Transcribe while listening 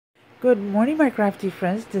Good morning, my crafty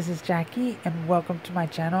friends. This is Jackie, and welcome to my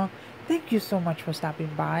channel. Thank you so much for stopping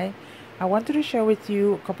by. I wanted to share with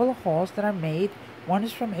you a couple of hauls that I made. One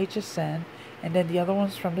is from HSN, and then the other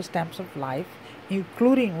one's from the Stamps of Life.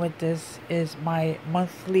 Including with this is my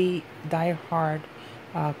monthly Die Hard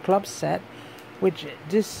club set, which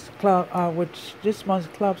this month's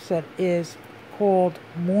club set is called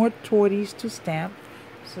More Toadies to Stamp.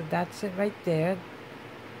 So that's it right there.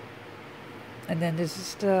 And then this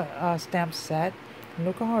is the stamp set.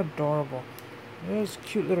 Look at how adorable. There's a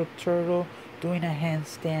cute little turtle doing a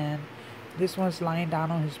handstand. This one's lying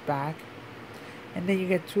down on his back. And then you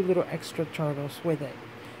get two little extra turtles with it,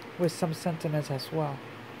 with some sentiments as well.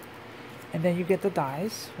 And then you get the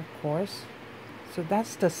dies, of course. So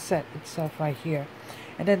that's the set itself right here.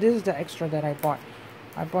 And then this is the extra that I bought.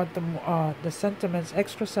 I bought the sentiments,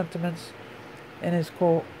 extra sentiments, and it's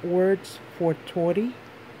called Words for Toady.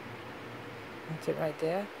 That's it right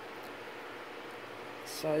there.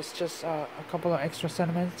 So it's just a couple of extra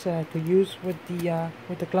sentiments that I could use with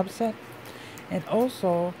the club set. And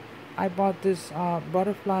also I bought this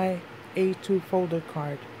butterfly A2 folder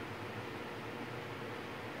card,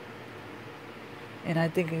 and I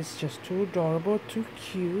think it's just too adorable, too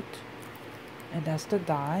cute. And that's the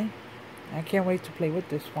die. I can't wait to play with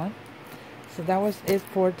this one. So that was it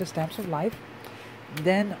for the Stamps of Life.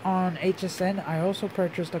 Then on HSN I also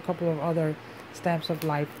purchased a couple of other Stamps of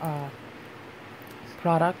Life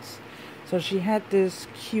products. So she had this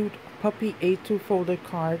cute puppy A2 folder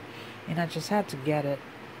card, and I just had to get it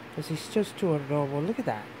because he's just too adorable. Look at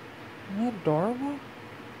that. Isn't that adorable?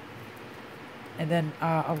 And then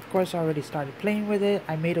of course I already started playing with it.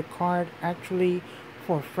 I made a card actually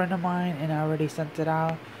for a friend of mine, and I already sent it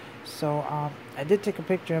out. So I did take a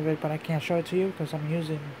picture of it, but I can't show it to you because I'm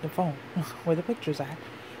using the phone where the picture's at.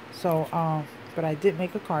 So but I did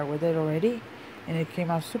make a card with it already, and it came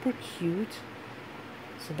out super cute.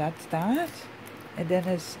 So that's that. And then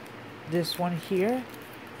there's this one here,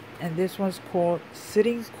 and this one's called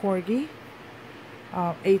Sitting Corgi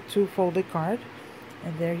A2 folded card,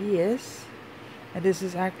 and there he is. And this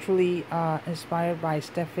is actually inspired by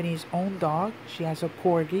Stephanie's own dog. She has a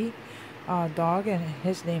corgi dog, and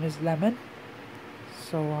his name is Lemon.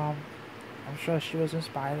 So I'm sure she was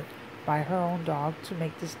inspired by her own dog to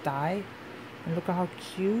make this die. And look at how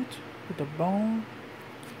cute with the bone.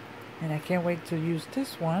 And I can't wait to use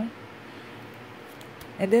this one.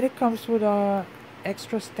 And then it comes with a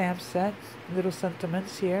extra stamp set, little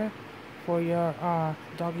sentiments here for your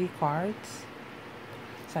doggy cards.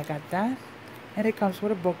 So I got that. And it comes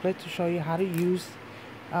with a booklet to show you how to use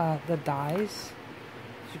the dies.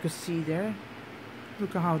 As you can see there.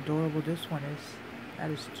 Look at how adorable this one is.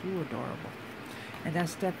 That is too adorable. And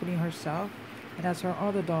that's Stephanie herself. And that's her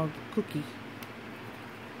other dog, Cookie.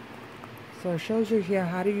 So it shows you here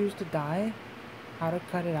how to use the die, how to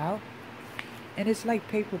cut it out. And it's like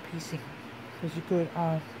paper piecing, because you could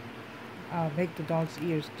make the dog's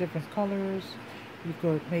ears different colors. You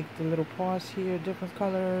could make the little paws here different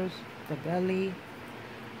colors, the belly.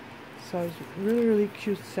 So it's really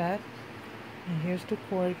cute set. And here's the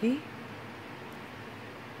corgi.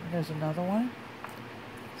 And there's another one.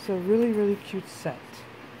 So really cute set.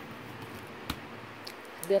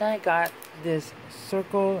 Then I got this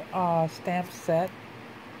circle stamp set.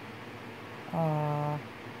 Well,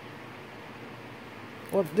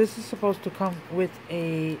 this is supposed to come with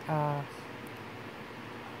a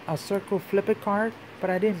circle flip it card, but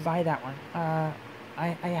I didn't buy that one.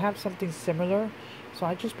 I have something similar, so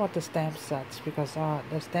I just bought the stamp sets because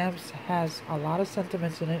the stamps has a lot of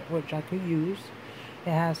sentiments in it which I could use.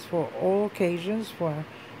 It has for all occasions, for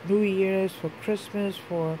New Year's, for Christmas,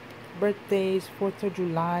 for birthdays, 4th of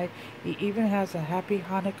July. It even has a Happy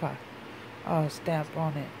Hanukkah stamp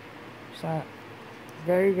on it. So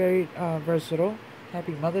very versatile.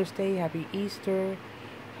 Happy Mother's Day, Happy Easter,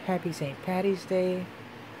 Happy St. Patty's Day.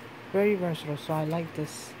 Very versatile, so I like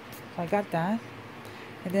this. So I got that.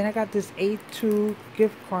 And then I got this A2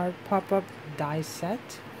 gift card pop-up die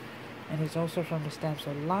set, and it's also from the Stamps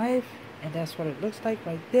of Life, and that's what it looks like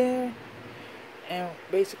right there. And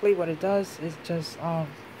basically what it does is just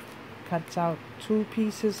cuts out two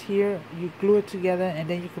pieces here, you glue it together, and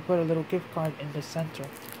then you can put a little gift card in the center.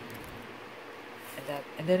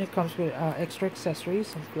 And then it comes with extra accessories,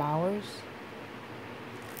 some flowers.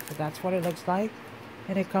 So that's what it looks like.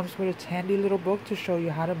 And it comes with its handy little book to show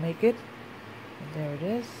you how to make it. And there it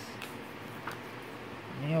is.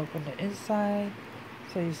 And you open the inside.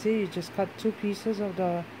 So you see, you just cut two pieces of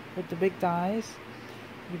with the big dies.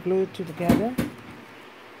 You glue it together.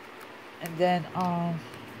 And then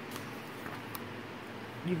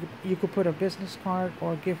you could put a business card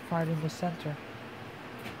or a gift card in the center.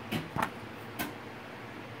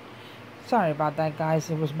 Sorry about that, guys.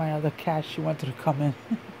 It was my other cat. She wanted to come in.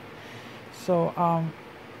 So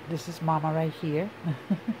this is Mama right here.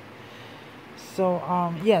 So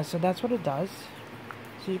yeah, so that's what it does.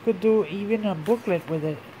 So you could do even a booklet with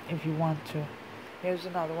it if you want to. Here's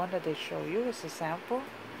another one that they show you. It's a sample.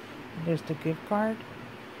 And there's the gift card.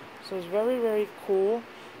 So it's very, very cool.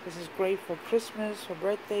 This is great for Christmas, for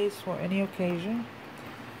birthdays, for any occasion.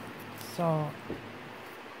 So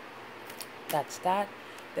that's that.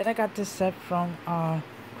 Then I got this set from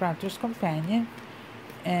Crafter's Companion,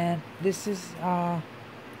 and this is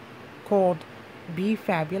called Be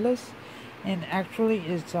Fabulous, and actually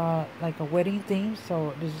it's like a wedding theme.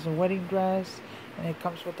 So this is a wedding dress, and it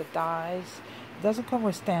comes with the dies. It doesn't come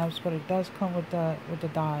with stamps, but it does come with the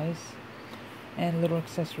dies and little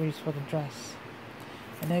accessories for the dress.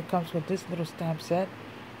 And then it comes with this little stamp set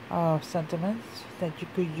of sentiments that you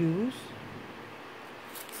could use.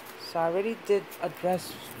 So I already did a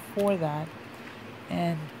dress for that,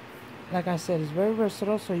 and like I said, it's very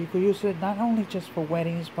versatile. So you could use it not only just for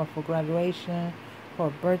weddings, but for graduation, for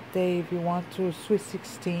a birthday if you want to, Sweet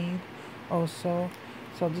 16 also.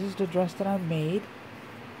 So this is the dress that I made,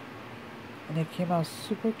 and it came out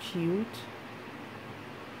super cute.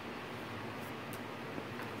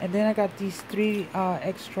 And then I got these 3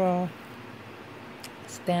 extra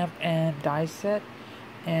stamp and die set,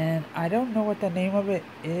 and I don't know what the name of it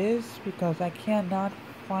is because I cannot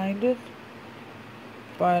find it,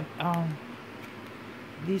 but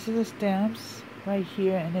these are the stamps right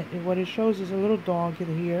here, and what it shows is a little dog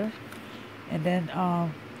here, and then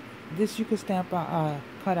this you could stamp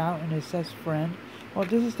cut out, and it says friend. Well,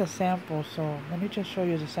 this is the sample, so let me just show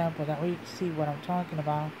you the sample, that way you can see what I'm talking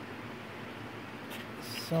about.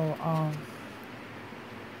 So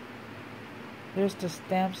there's the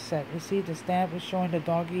stamp set. You see the stamp is showing the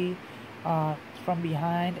doggy from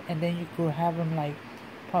behind, and then you could have him like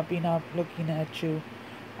popping up looking at you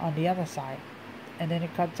on the other side, and then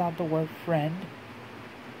it cuts out the word friend.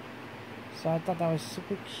 So I thought that was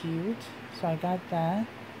super cute, so I got that.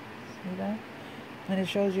 See that? And it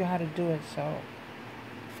shows you how to do it. So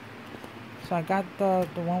I got the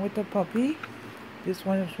one with the puppy. This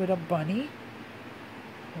one is with a bunny.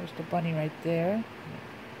 There's the bunny right there.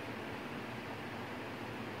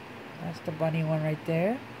 That's the bunny one right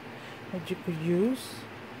there that you could use.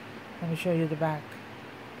 Let me show you the back.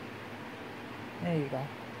 There you go.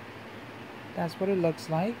 That's what it looks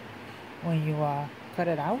like when you cut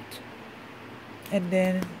it out. And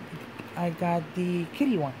then I got the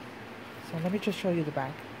kitty one. So let me just show you the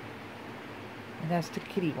back. And that's the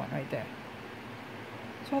kitty one right there.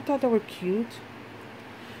 So I thought they were cute.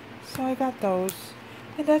 So I got those.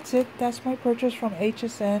 And that's it. That's my purchase from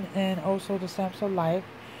HSN and also the Samsung Life.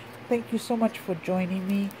 Thank you so much for joining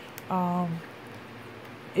me.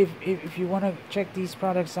 If you want to check these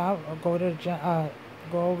products out, go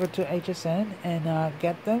over to HSN and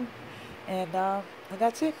get them. And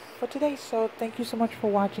that's it for today. So thank you so much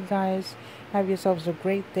for watching, guys. Have yourselves a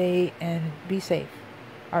great day and be safe.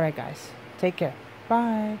 All right, guys. Take care.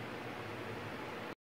 Bye.